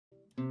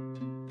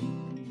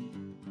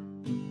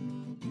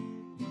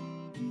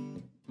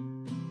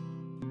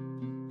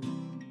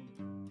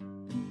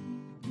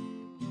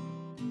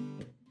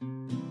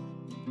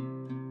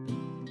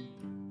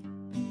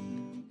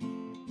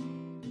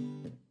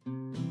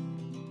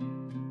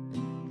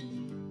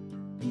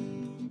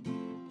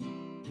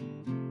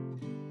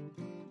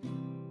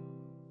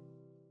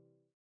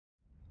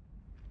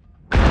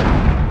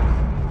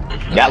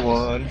Got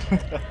one.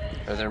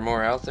 Are there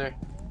more out there?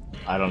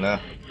 I don't know.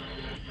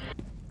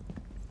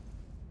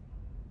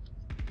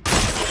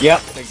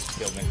 Yep. They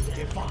killed me.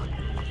 Fuck.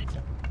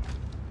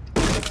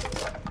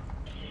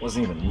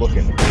 Wasn't even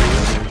looking.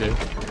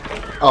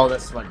 Oh,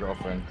 that's my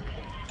girlfriend.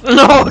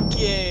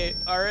 Okay,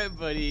 alright,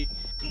 buddy.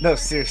 No,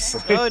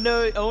 seriously. Oh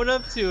no, own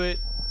up to it.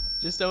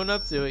 Just own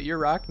up to it. You're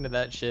rocking to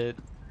that shit.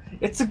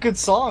 It's a good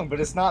song,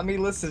 but it's not me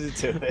listening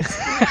to it.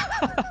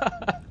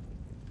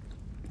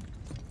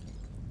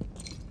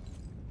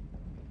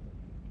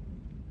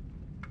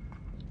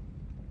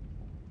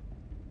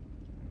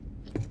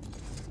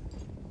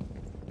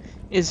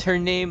 Is her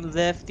name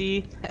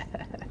Lefty?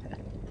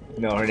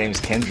 No, her name's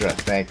Kendra.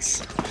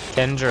 Thanks.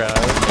 Kendra.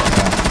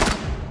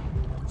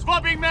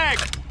 Swapping mag!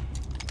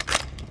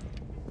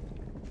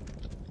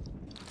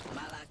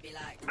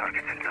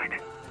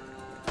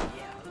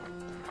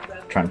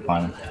 Trying to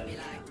find him.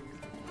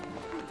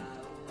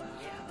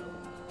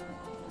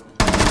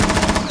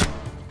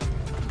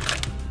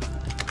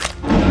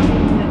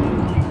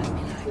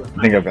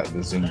 I think I've got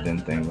the zoomed in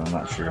thing, but I'm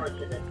not sure.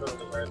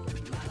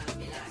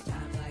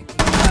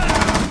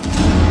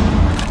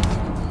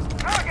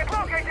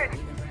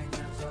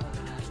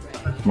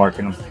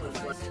 Marking them.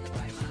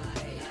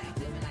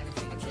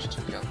 Just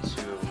took out 2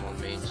 of them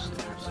on main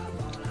stairs.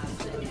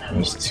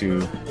 There's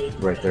 2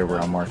 right there where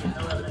I'm marking.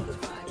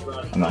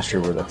 I'm not sure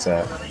where that's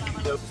at.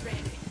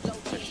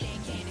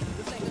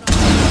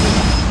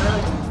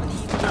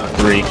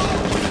 3.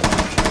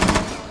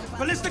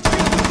 Ballistic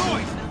shield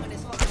deployed!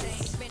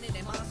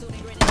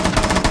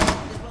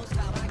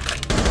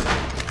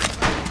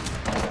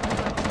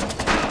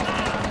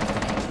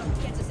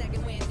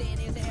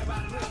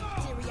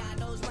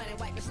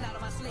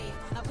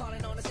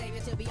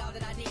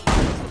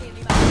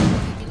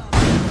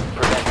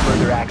 Prevent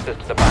further access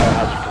to the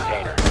biohazard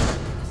container.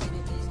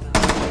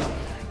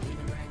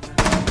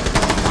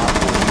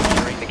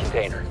 Securing the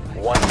container.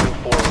 1 through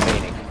 4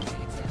 remaining.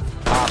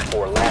 Op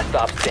 4, last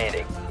stop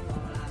standing.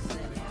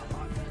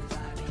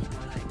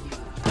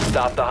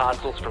 Stop the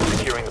hostiles from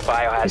securing the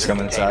biohazard He's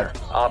coming container.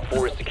 inside. Op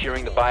 4 is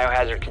securing the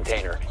biohazard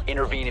container.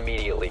 Intervene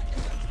immediately.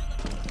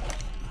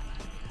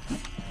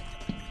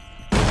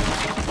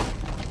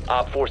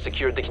 Op 4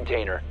 secured the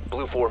container.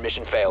 Blue 4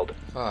 mission failed.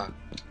 Fuck.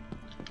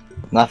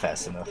 Not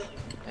fast enough.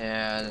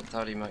 Yeah, I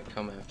thought he might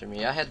come after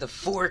me. I had the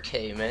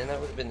 4K, man. That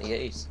would have been the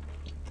ace.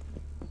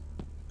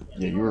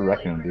 Yeah, you were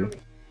wrecking him, dude.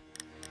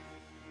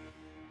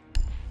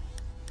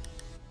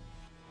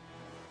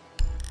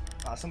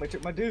 Ah, somebody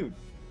took my dude.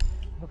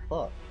 What the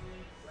fuck?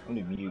 I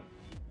need mute.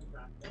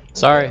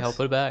 Sorry, I'll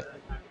put it back.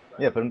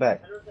 Yeah, put him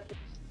back.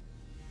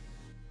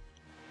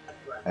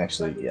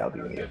 Actually, yeah, I'll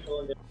do it.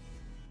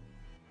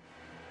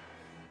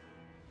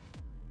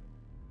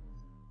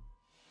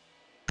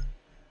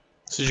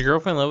 So does your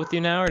girlfriend live with you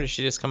now, or does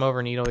she just come over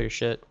and eat all your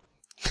shit?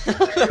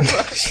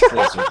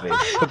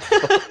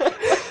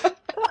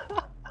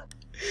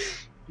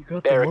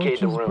 Barricade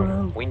the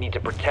room. We need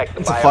to protect the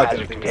It's a fucked up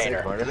biohazard thing to say,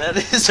 container. Carter. That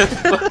is a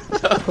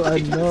fucked up I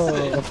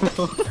know.